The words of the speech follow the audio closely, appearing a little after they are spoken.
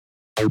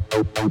When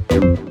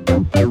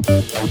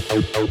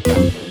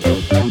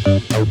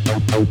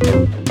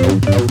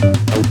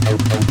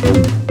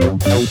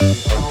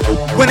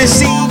it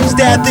seems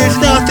that there's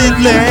nothing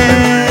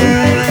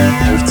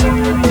left,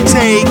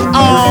 take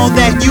all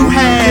that you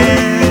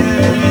have.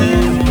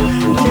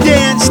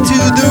 Dance to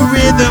the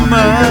rhythm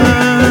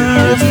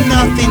of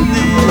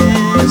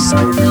nothingness,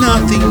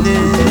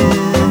 nothingness.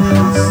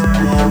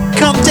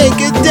 Come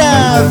take a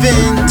dive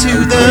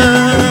into the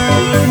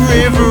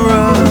river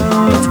of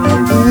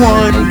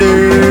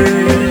wonder.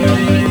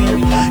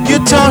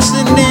 You're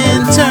tossing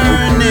and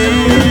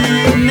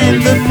turning, and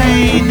the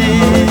pain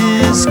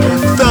is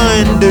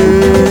thunder.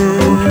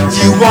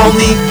 You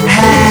only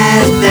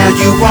have now,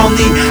 you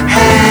only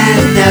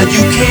have now,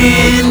 you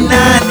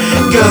cannot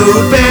go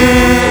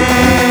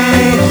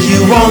back. You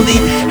only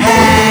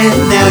have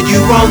now, you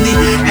only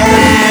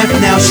have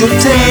now, so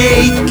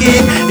take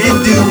it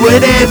and do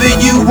whatever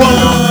you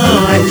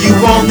want. You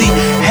only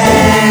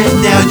have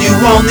now, you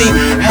only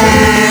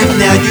have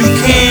now, you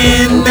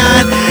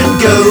cannot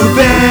go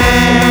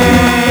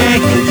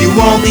back. You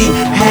only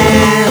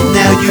have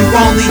now, you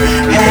only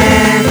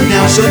have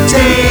now, so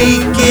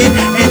take it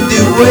and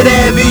do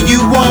whatever you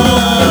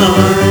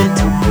want.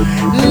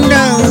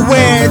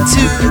 Nowhere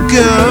to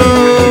go.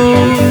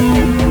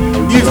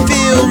 You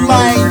feel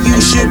like you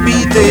should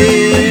be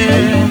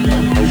there,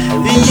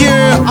 and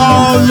you're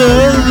all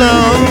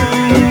alone,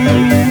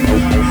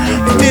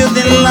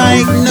 feeling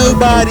like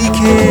nobody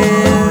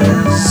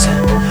cares.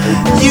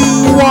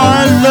 You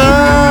are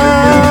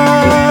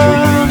loved.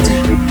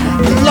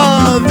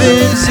 Love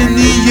is in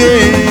the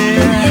air.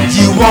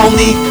 You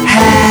only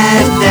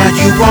have now,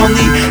 you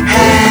only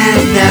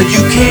have now,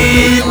 you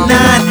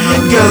cannot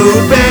go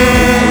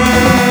back.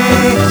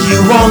 You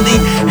only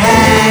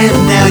have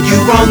now, you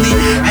only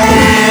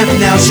have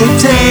now, so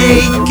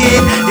take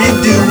it and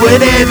do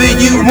whatever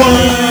you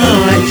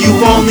want. You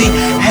only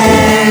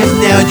have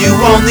now, you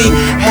only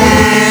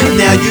have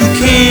now, you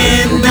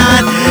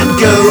cannot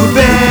go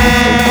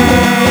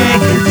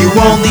back. You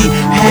only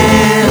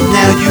have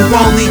now, you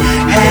only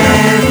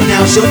have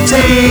now, so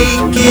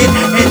take it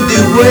and do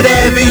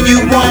whatever you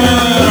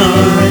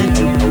want.